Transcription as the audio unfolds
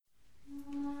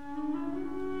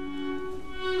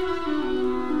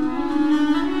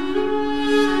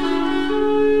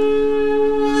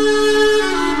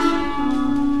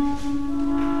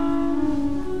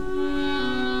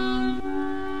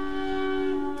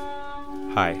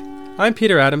Hi, I'm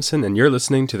Peter Adamson, and you're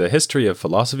listening to the History of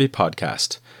Philosophy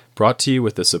podcast, brought to you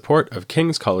with the support of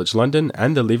King's College London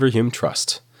and the Leverhulme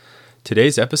Trust.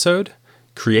 Today's episode,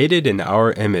 Created in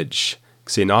Our Image,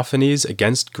 Xenophanes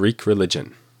Against Greek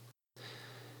Religion.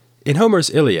 In Homer's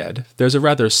Iliad, there's a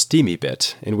rather steamy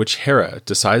bit in which Hera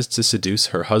decides to seduce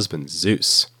her husband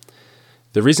Zeus.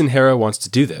 The reason Hera wants to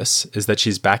do this is that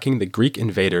she's backing the Greek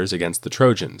invaders against the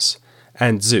Trojans,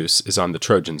 and Zeus is on the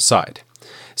Trojan side.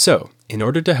 So, in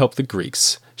order to help the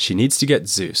Greeks, she needs to get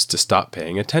Zeus to stop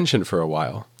paying attention for a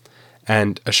while.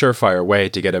 And a surefire way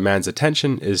to get a man's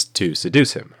attention is to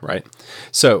seduce him, right?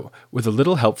 So, with a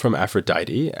little help from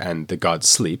Aphrodite and the god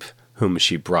Sleep, whom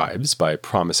she bribes by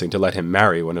promising to let him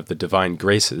marry one of the divine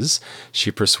graces,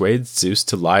 she persuades Zeus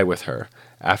to lie with her,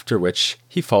 after which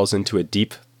he falls into a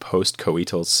deep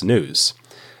post-coital snooze.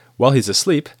 While he's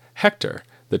asleep, Hector,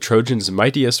 the Trojans'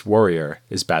 mightiest warrior,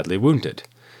 is badly wounded.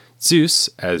 Zeus,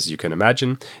 as you can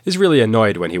imagine, is really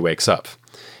annoyed when he wakes up.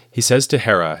 He says to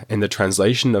Hera, in the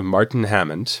translation of Martin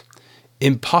Hammond,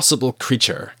 "Impossible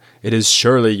creature! It is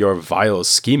surely your vile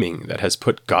scheming that has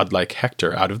put godlike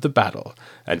Hector out of the battle,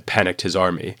 and panicked his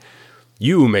army.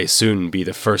 You may soon be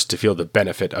the first to feel the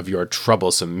benefit of your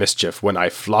troublesome mischief when I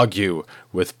flog you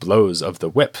with blows of the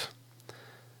whip."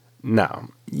 Now,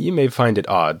 you may find it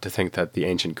odd to think that the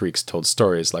ancient Greeks told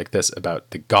stories like this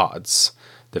about the gods,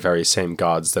 the very same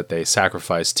gods that they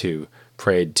sacrificed to,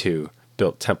 prayed to,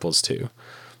 built temples to.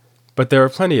 But there are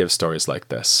plenty of stories like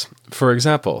this. For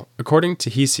example, according to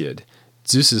Hesiod,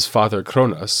 Zeus's father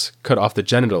Kronos cut off the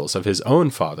genitals of his own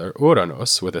father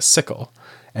Uranos with a sickle,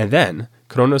 and then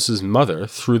Kronos' mother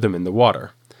threw them in the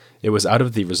water. It was out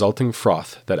of the resulting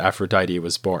froth that Aphrodite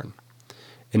was born.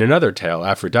 In another tale,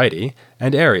 Aphrodite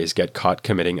and Ares get caught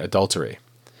committing adultery.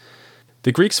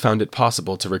 The Greeks found it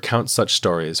possible to recount such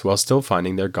stories while still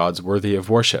finding their gods worthy of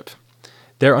worship.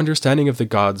 Their understanding of the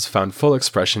gods found full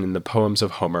expression in the poems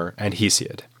of Homer and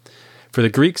Hesiod. For the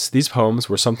Greeks, these poems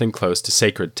were something close to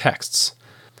sacred texts.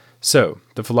 So,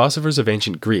 the philosophers of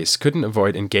ancient Greece couldn't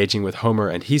avoid engaging with Homer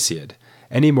and Hesiod,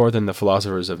 any more than the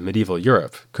philosophers of medieval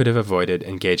Europe could have avoided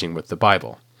engaging with the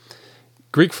Bible.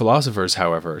 Greek philosophers,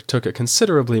 however, took a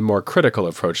considerably more critical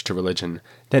approach to religion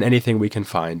than anything we can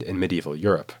find in medieval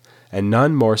Europe, and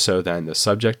none more so than the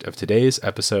subject of today's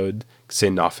episode,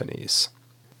 Xenophanes.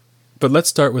 But let's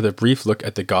start with a brief look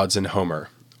at the gods in Homer,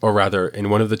 or rather, in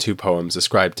one of the two poems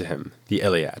ascribed to him, the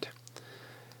Iliad.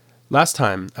 Last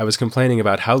time, I was complaining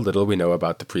about how little we know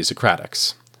about the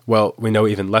pre-Socratics. Well, we know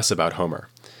even less about Homer.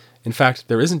 In fact,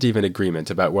 there isn't even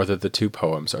agreement about whether the two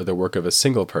poems are the work of a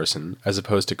single person as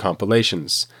opposed to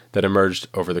compilations that emerged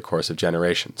over the course of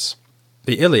generations.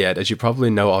 The Iliad, as you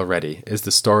probably know already, is the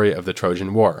story of the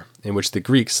Trojan War, in which the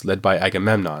Greeks, led by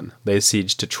Agamemnon, lay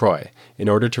siege to Troy in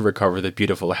order to recover the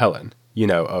beautiful Helen,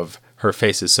 of "her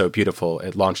face is so beautiful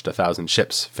it launched 1,000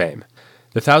 ships" fame.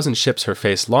 The 1,000 ships her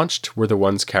face launched were the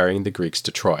ones carrying the Greeks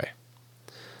to Troy.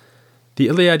 The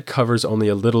Iliad covers only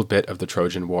a little bit of the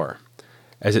Trojan War.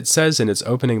 As it says in its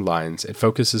opening lines, it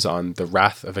focuses on the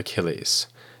wrath of Achilles,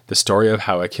 the story of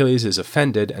how Achilles is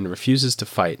offended and refuses to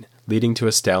fight, leading to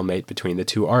a stalemate between the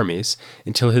two armies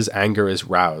until his anger is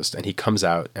roused and he comes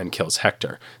out and kills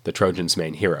Hector, the Trojans'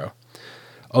 main hero.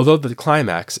 Although the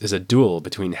climax is a duel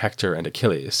between Hector and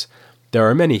Achilles, there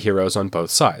are many heroes on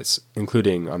both sides,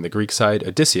 including on the Greek side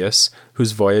Odysseus,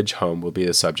 whose voyage home will be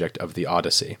the subject of the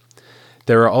Odyssey.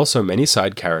 There are also many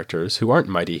side characters who aren't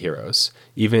mighty heroes,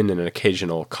 even an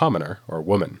occasional commoner or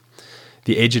woman.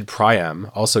 The aged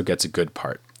Priam also gets a good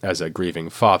part, as a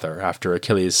grieving father after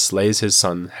Achilles slays his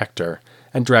son Hector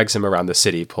and drags him around the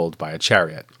city pulled by a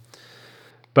chariot.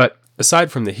 But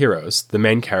aside from the heroes, the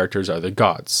main characters are the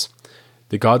gods.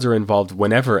 The gods are involved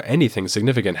whenever anything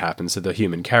significant happens to the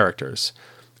human characters.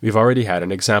 We've already had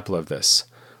an example of this.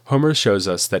 Homer shows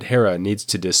us that Hera needs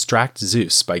to distract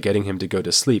Zeus by getting him to go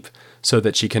to sleep so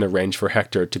that she can arrange for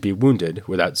Hector to be wounded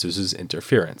without Zeus's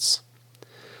interference.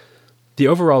 The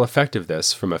overall effect of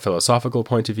this, from a philosophical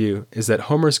point of view, is that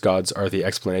Homer's gods are the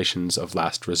explanations of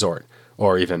last resort,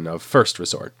 or even of first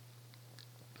resort.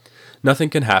 Nothing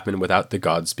can happen without the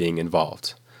gods being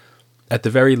involved. At the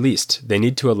very least, they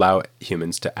need to allow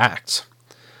humans to act.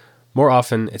 More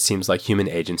often, it seems like human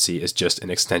agency is just an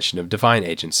extension of divine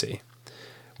agency.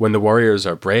 When the warriors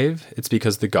are brave, it's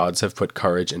because the gods have put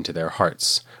courage into their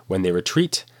hearts. When they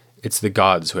retreat, it's the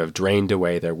gods who have drained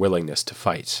away their willingness to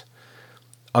fight.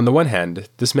 On the one hand,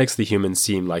 this makes the humans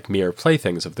seem like mere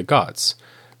playthings of the gods.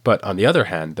 But on the other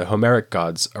hand, the Homeric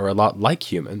gods are a lot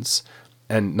like humans,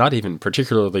 and not even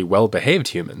particularly well-behaved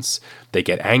humans. They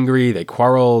get angry, they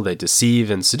quarrel, they deceive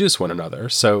and seduce one another,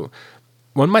 so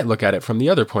One might look at it from the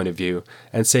other point of view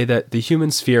and say that the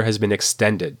human sphere has been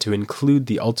extended to include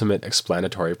the ultimate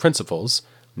explanatory principles,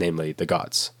 namely the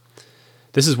gods.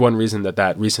 This is one reason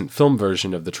that recent film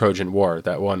version of the Trojan War,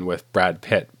 that one with Brad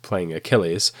Pitt playing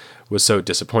Achilles, was so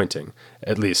disappointing,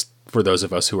 at least for those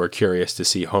of us who are curious to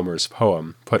see Homer's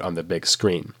poem put on the big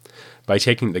screen. By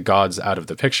taking the gods out of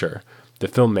the picture, the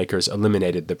filmmakers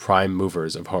eliminated the prime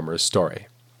movers of Homer's story.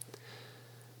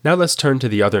 Now let's turn to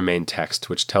the other main text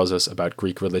which tells us about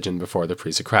Greek religion before the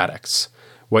pre-Socratics,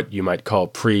 what you might call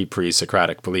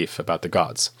pre-Socratic belief about the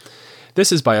gods.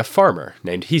 This is by a farmer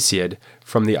named Hesiod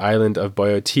from the island of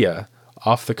Boeotia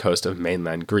off the coast of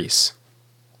mainland Greece.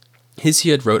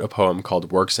 Hesiod wrote a poem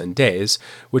called Works and Days,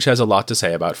 which has a lot to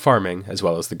say about farming as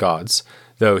well as the gods,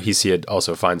 though Hesiod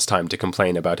also finds time to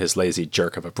complain about his lazy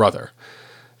jerk of a brother.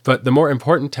 But the more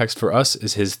important text for us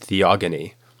is his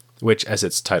Theogony, which, as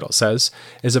its title says,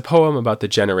 is a poem about the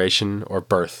generation or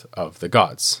birth of the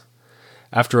gods.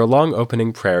 After a long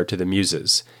opening prayer to the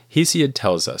Muses, Hesiod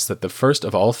tells us that the first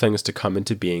of all things to come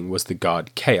into being was the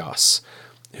god Chaos,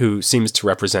 who seems to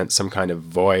represent some kind of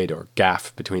void or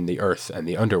gap between the earth and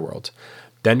the underworld.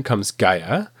 Then comes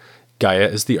Gaia. Gaia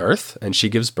is the earth, and she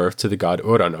gives birth to the god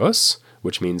Uranos,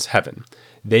 which means heaven.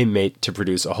 They mate to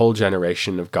produce a whole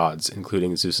generation of gods,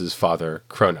 including Zeus's father,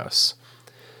 Kronos.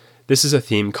 This is a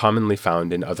theme commonly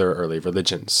found in other early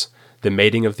religions, the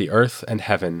mating of the earth and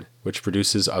heaven, which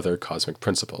produces other cosmic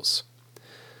principles.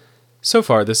 So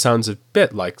far, this sounds a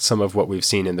bit like some of what we've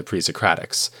seen in the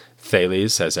pre-Socratics.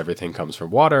 Thales says everything comes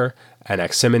from water,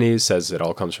 Anaximenes says it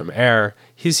all comes from air,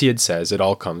 Hesiod says it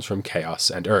all comes from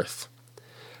chaos and earth.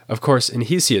 Of course, in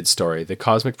Hesiod's story, the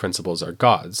cosmic principles are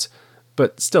gods,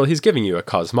 but still he's giving you a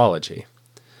cosmology.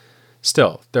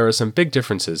 Still, there are some big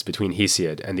differences between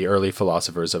Hesiod and the early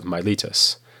philosophers of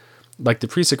Miletus. Like the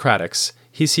pre-Socratics,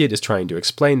 Hesiod is trying to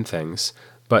explain things,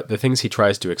 but the things he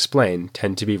tries to explain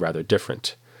tend to be rather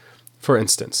different. For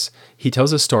instance, he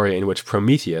tells a story in which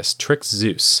Prometheus tricks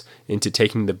Zeus into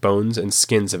taking the bones and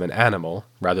skins of an animal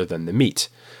rather than the meat.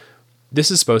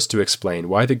 This is supposed to explain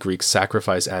why the Greeks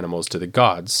sacrifice animals to the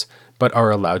gods, but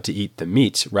are allowed to eat the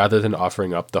meat rather than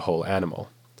offering up the whole animal.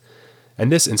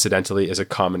 And this, incidentally, is a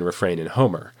common refrain in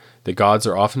Homer. The gods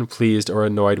are often pleased or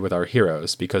annoyed with our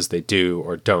heroes because they do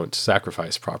or don't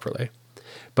sacrifice properly.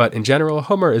 But in general,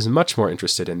 Homer is much more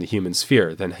interested in the human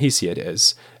sphere than Hesiod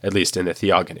is, at least in the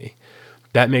Theogony.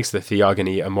 That makes the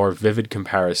Theogony a more vivid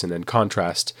comparison and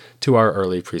contrast to our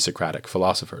early pre-Socratic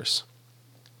philosophers.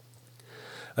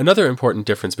 Another important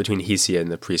difference between Hesiod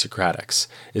and the pre-Socratics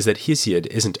is that Hesiod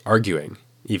isn't arguing,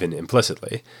 even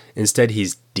implicitly. Instead,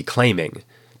 he's declaiming,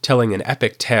 telling an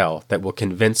epic tale that will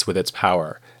convince with its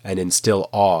power and instill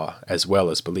awe as well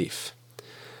as belief.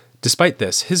 Despite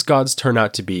this, his gods turn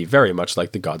out to be very much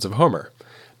like the gods of Homer.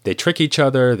 They trick each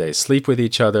other, they sleep with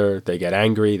each other, they get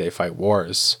angry, they fight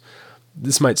wars.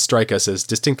 This might strike us as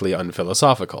distinctly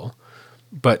unphilosophical,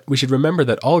 but we should remember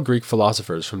that all Greek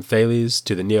philosophers from Thales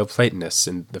to the Neoplatonists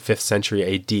in the 5th century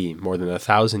AD, more than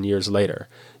 1,000 years later,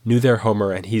 knew their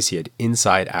Homer and Hesiod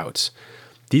inside out.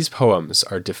 These poems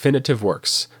are definitive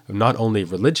works of not only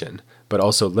religion, but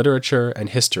also literature and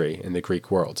history in the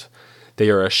Greek world. They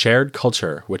are a shared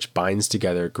culture which binds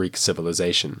together Greek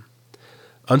civilization.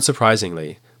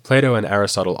 Unsurprisingly, Plato and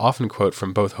Aristotle often quote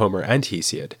from both Homer and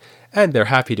Hesiod, and they're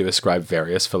happy to ascribe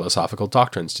various philosophical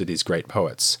doctrines to these great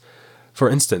poets. For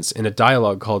instance, in a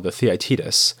dialogue called the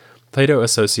Theaetetus, Plato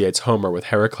associates Homer with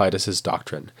Heraclitus'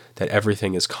 doctrine that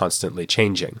everything is constantly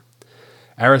changing.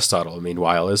 Aristotle,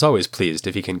 meanwhile, is always pleased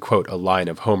if he can quote a line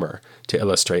of Homer to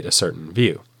illustrate a certain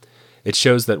view. It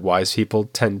shows that wise people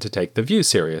tend to take the view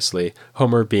seriously,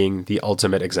 Homer being the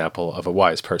ultimate example of a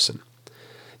wise person.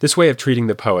 This way of treating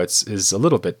the poets is a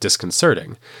little bit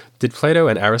disconcerting. Did Plato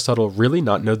and Aristotle really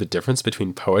not know the difference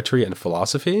between poetry and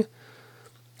philosophy?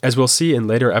 As we'll see in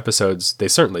later episodes, they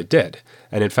certainly did,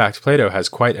 and in fact Plato has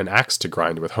quite an axe to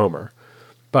grind with Homer.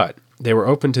 But they were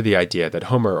open to the idea that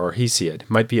Homer or Hesiod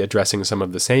might be addressing some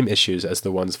of the same issues as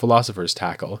the ones philosophers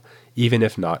tackle, even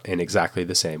if not in exactly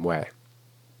the same way.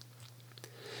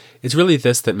 It's really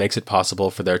this that makes it possible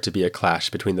for there to be a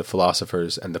clash between the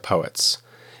philosophers and the poets.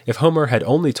 If Homer had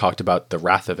only talked about the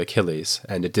wrath of Achilles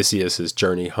and Odysseus'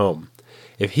 journey home,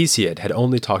 if Hesiod had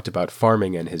only talked about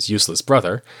farming and his useless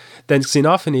brother, then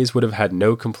Xenophanes would have had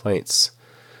no complaints.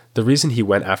 The reason he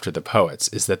went after the poets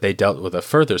is that they dealt with a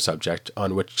further subject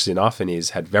on which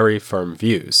Xenophanes had very firm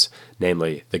views,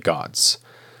 namely the gods.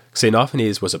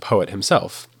 Xenophanes was a poet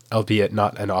himself, albeit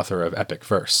not an author of epic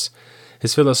verse.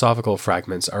 His philosophical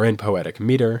fragments are in poetic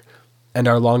meter, and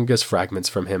our longest fragments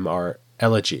from him are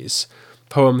elegies,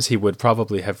 poems he would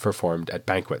probably have performed at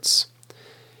banquets.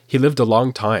 He lived a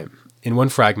long time, In one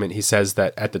fragment, he says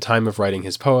that at the time of writing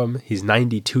his poem, he's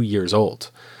 92 years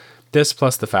old. This,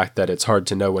 plus the fact that it's hard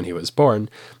to know when he was born,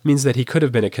 means that he could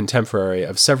have been a contemporary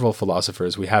of several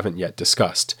philosophers we haven't yet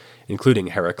discussed, including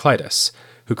Heraclitus,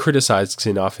 who criticized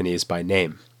Xenophanes by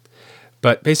name.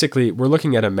 But basically, we're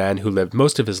looking at a man who lived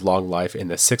most of his long life in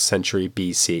the 6th century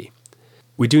BC.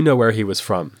 We do know where he was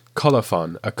from,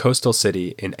 Colophon, a coastal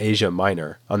city in Asia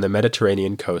Minor, on the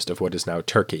Mediterranean coast of what is now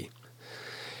Turkey.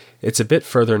 It's a bit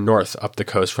further north up the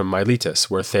coast from Miletus,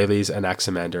 where Thales,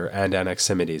 Anaximander, and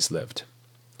Anaximenes lived.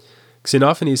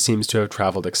 Xenophanes seems to have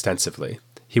traveled extensively.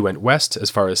 He went west as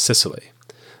far as Sicily.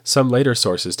 Some later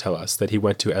sources tell us that he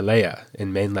went to Elea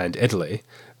in mainland Italy,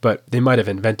 but they might have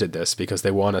invented this because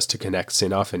they want us to connect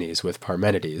Xenophanes with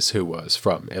Parmenides, who was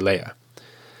from Elea.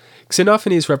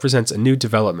 Xenophanes represents a new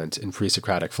development in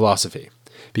pre-Socratic philosophy,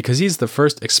 because he's the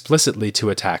first explicitly to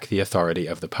attack the authority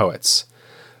of the poets.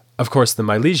 Of course, the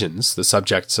Milesians, the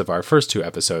subjects of our first 2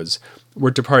 episodes,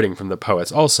 were departing from the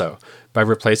poets also, by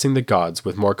replacing the gods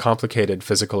with more complicated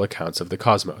physical accounts of the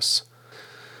cosmos.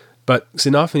 But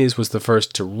Xenophanes was the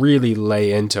first to really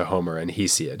lay into Homer and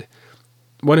Hesiod.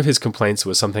 One of his complaints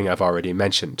was something I've already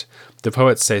mentioned. The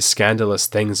poets say scandalous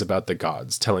things about the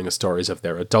gods, telling stories of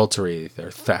their adultery,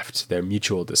 their theft, their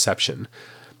mutual deception.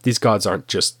 These gods aren't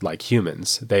just like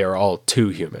humans, they are all too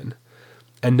human.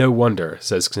 And no wonder,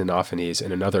 says Xenophanes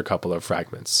in another couple of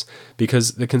fragments,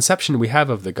 because the conception we have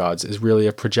of the gods is really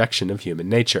a projection of human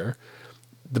nature.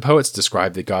 The poets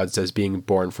describe the gods as being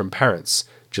born from parents,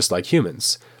 just like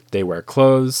humans. They wear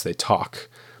clothes, they talk.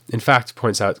 In fact,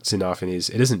 points out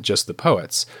Xenophanes, it isn't just the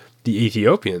poets. The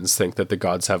Ethiopians think that the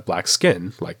gods have black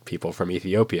skin, like people from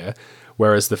Ethiopia,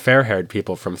 whereas the fair-haired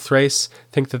people from Thrace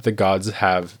think that the gods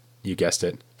have, you guessed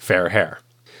it, fair hair.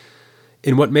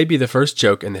 In what may be the first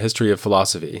joke in the history of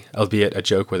philosophy, albeit a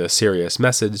joke with a serious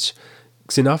message,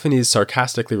 Xenophanes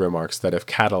sarcastically remarks that if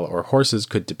cattle or horses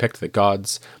could depict the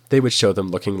gods, they would show them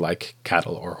looking like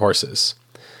cattle or horses.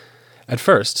 At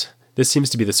first, this seems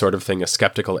to be the sort of thing a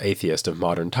skeptical atheist of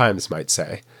modern times might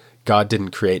say. God didn't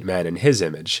create man in his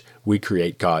image, we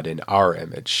create God in our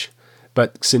image.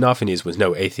 But Xenophanes was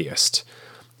no atheist.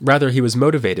 Rather, he was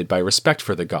motivated by respect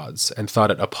for the gods, and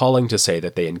thought it appalling to say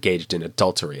that they engaged in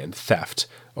adultery and theft,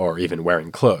 or even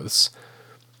wearing clothes.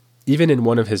 Even in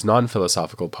one of his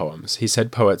non-philosophical poems, he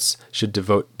said poets should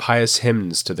devote pious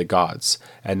hymns to the gods,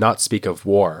 and not speak of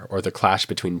war or the clash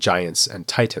between giants and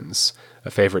titans, a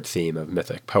favorite theme of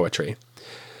mythic poetry.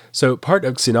 So part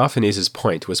of Xenophanes'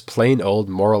 point was plain old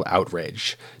moral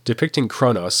outrage. Depicting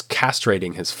Kronos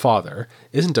castrating his father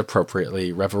isn't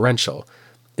appropriately reverential.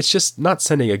 It's just not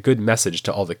sending a good message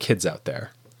to all the kids out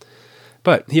there.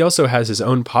 But he also has his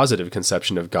own positive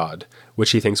conception of God,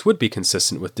 which he thinks would be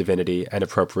consistent with divinity and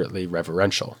appropriately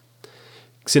reverential.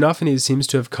 Xenophanes seems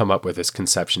to have come up with this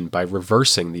conception by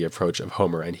reversing the approach of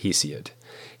Homer and Hesiod.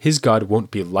 His God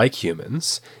won't be like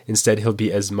humans, instead he'll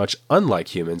be as much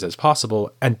unlike humans as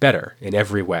possible and better in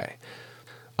every way.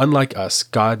 Unlike us,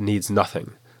 God needs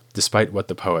nothing, despite what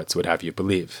the poets would have you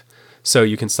believe. So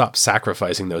you can stop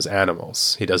sacrificing those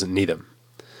animals, he doesn't need them.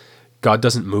 God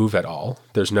doesn't move at all,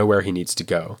 there's nowhere he needs to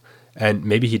go, and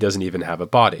maybe he doesn't even have a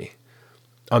body.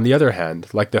 On the other hand,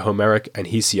 like the Homeric and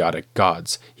Hesiodic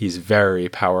gods, he's very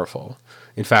powerful.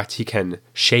 In fact, he can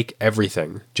shake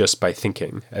everything just by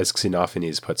thinking, as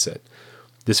Xenophanes puts it.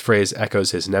 This phrase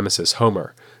echoes his nemesis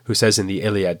Homer, who says in the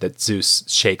Iliad that Zeus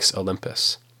shakes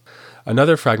Olympus.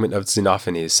 Another fragment of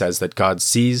Xenophanes says that God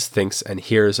sees, thinks, and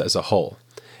hears as a whole.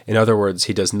 In other words,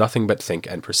 he does nothing but think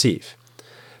and perceive.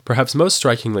 Perhaps most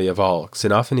strikingly of all,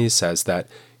 Xenophanes says that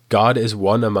God is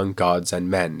one among gods and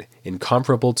men,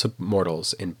 incomparable to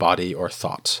mortals in body or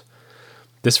thought.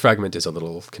 This fragment is a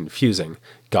little confusing.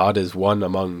 God is one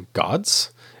among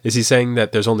gods? Is he saying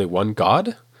that there's only one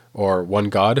God? Or one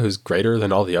God who's greater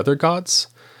than all the other gods?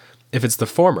 If it's the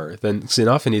former, then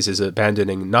Xenophanes is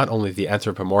abandoning not only the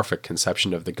anthropomorphic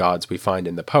conception of the gods we find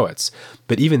in the poets,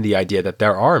 but even the idea that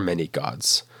there are many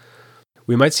gods.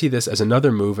 We might see this as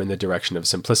another move in the direction of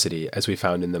simplicity, as we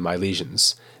found in the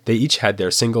Milesians. They each had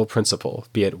their single principle,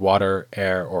 be it water,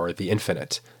 air, or the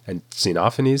infinite, and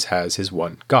Xenophanes has his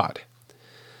one God.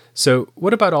 So,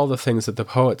 what about all the things that the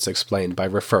poets explained by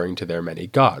referring to their many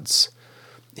gods?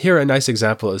 Here a nice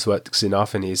example is what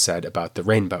Xenophanes said about the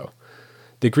rainbow.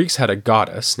 The Greeks had a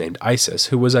goddess named Isis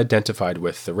who was identified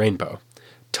with the rainbow.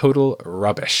 Total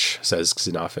rubbish, says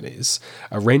Xenophanes.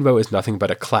 A rainbow is nothing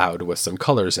but a cloud with some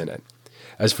colors in it.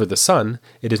 As for the sun,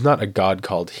 it is not a god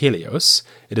called Helios,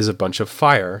 it is a bunch of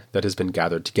fire that has been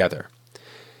gathered together.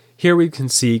 Here we can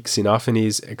see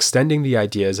Xenophanes extending the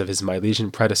ideas of his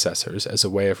Milesian predecessors as a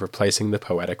way of replacing the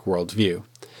poetic worldview.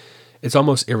 It's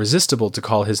almost irresistible to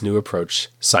call his new approach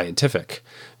scientific,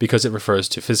 because it refers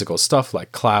to physical stuff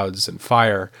like clouds and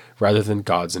fire rather than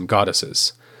gods and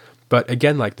goddesses. But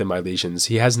again, like the Milesians,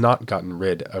 he has not gotten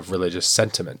rid of religious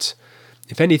sentiment.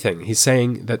 If anything, he's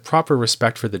saying that proper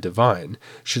respect for the divine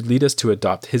should lead us to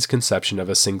adopt his conception of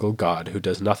a single God who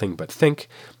does nothing but think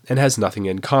and has nothing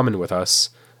in common with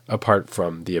us apart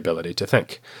from the ability to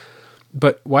think.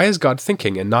 But why is God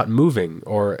thinking and not moving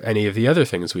or any of the other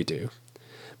things we do?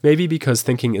 Maybe because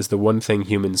thinking is the one thing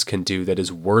humans can do that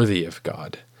is worthy of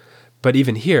God. But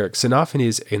even here,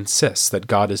 Xenophanes insists that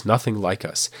God is nothing like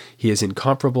us. He is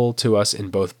incomparable to us in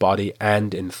both body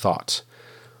and in thought.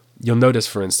 You'll notice,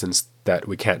 for instance, that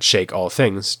we can't shake all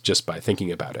things just by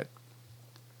thinking about it.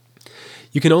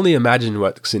 You can only imagine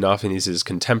what Xenophanes'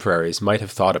 contemporaries might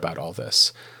have thought about all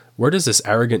this. Where does this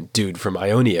arrogant dude from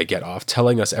Ionia get off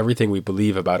telling us everything we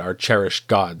believe about our cherished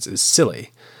gods is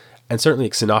silly? And certainly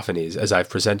Xenophanes, as I've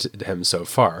presented him so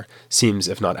far, seems,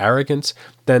 if not arrogant,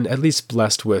 then at least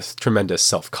blessed with tremendous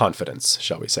self-confidence,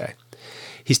 shall we say.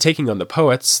 He's taking on the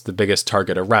poets, the biggest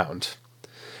target around.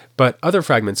 But other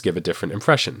fragments give a different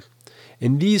impression.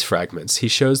 In these fragments, he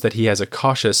shows that he has a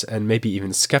cautious and maybe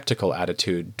even skeptical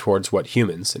attitude towards what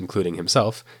humans, including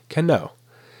himself, can know.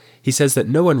 He says that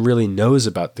no one really knows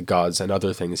about the gods and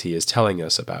other things he is telling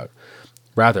us about.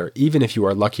 Rather, even if you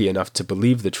are lucky enough to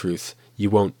believe the truth, you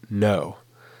won't know.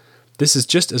 This is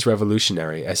just as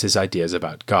revolutionary as his ideas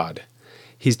about God.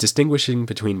 He's distinguishing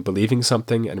between believing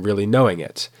something and really knowing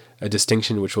it, a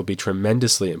distinction which will be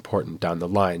tremendously important down the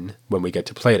line when we get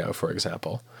to Plato, for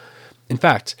example. In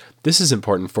fact, this is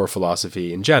important for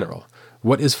philosophy in general.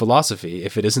 What is philosophy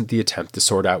if it isn't the attempt to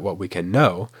sort out what we can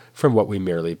know from what we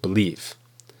merely believe?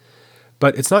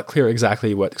 But it's not clear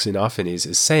exactly what Xenophanes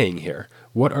is saying here.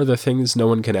 What are the things no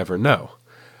one can ever know?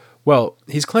 Well,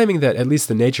 he's claiming that at least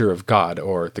the nature of God,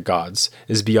 or the gods,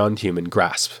 is beyond human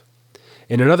grasp.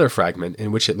 In another fragment,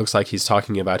 in which it looks like he's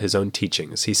talking about his own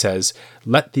teachings, he says,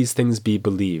 "Let these things be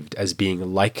believed as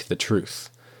being like the truth."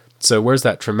 So where's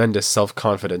that tremendous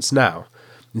self-confidence now?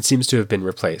 It seems to have been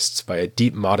replaced by a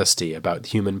deep modesty about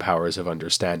human powers of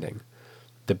understanding.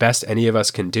 The best any of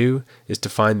us can do is to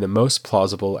find the most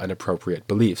plausible and appropriate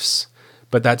beliefs.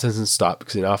 But that doesn't stop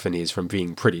Xenophanes from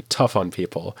being pretty tough on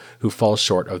people who fall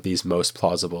short of these most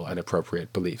plausible and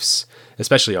appropriate beliefs,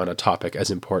 especially on a topic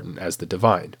as important as the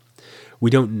divine. We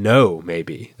don't know,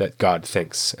 maybe, that God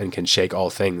thinks and can shake all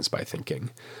things by thinking,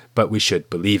 but we should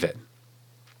believe it.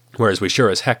 Whereas we sure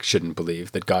as heck shouldn't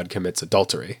believe that God commits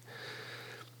adultery.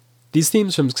 These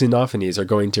themes from Xenophanes are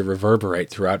going to reverberate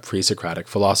throughout pre-Socratic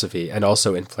philosophy and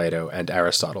also in Plato and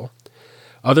Aristotle.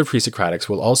 Other pre-Socratics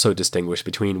will also distinguish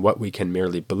between what we can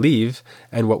merely believe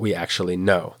and what we actually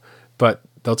know, but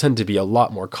they'll tend to be a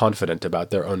lot more confident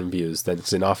about their own views than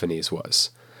Xenophanes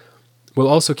was. We'll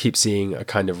also keep seeing a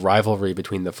kind of rivalry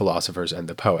between the philosophers and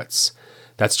the poets.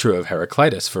 That's true of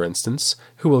Heraclitus, for instance,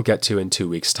 who we'll get to in 2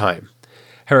 weeks' time.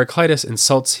 Heraclitus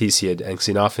insults Hesiod and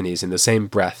Xenophanes in the same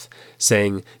breath,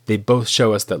 saying they both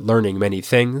show us that learning many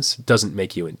things doesn't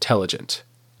make you intelligent.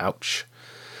 Ouch.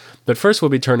 But first we'll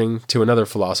be turning to another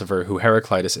philosopher who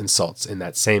Heraclitus insults in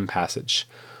that same passage.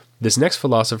 This next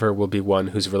philosopher will be one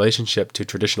whose relationship to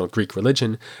traditional Greek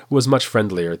religion was much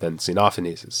friendlier than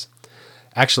Xenophanes'.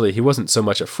 Actually, he wasn't so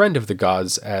much a friend of the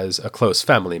gods as a close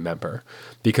family member,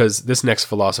 because this next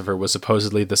philosopher was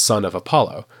supposedly the son of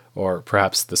Apollo, or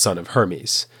perhaps the son of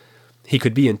Hermes. He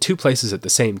could be in 2 places at the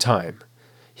same time.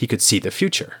 He could see the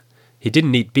future. He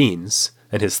didn't eat beans,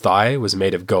 and his thigh was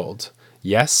made of gold.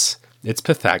 Yes, it's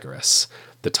Pythagoras,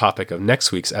 the topic of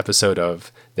next week's episode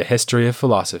of The History of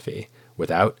Philosophy,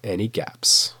 without any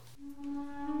gaps.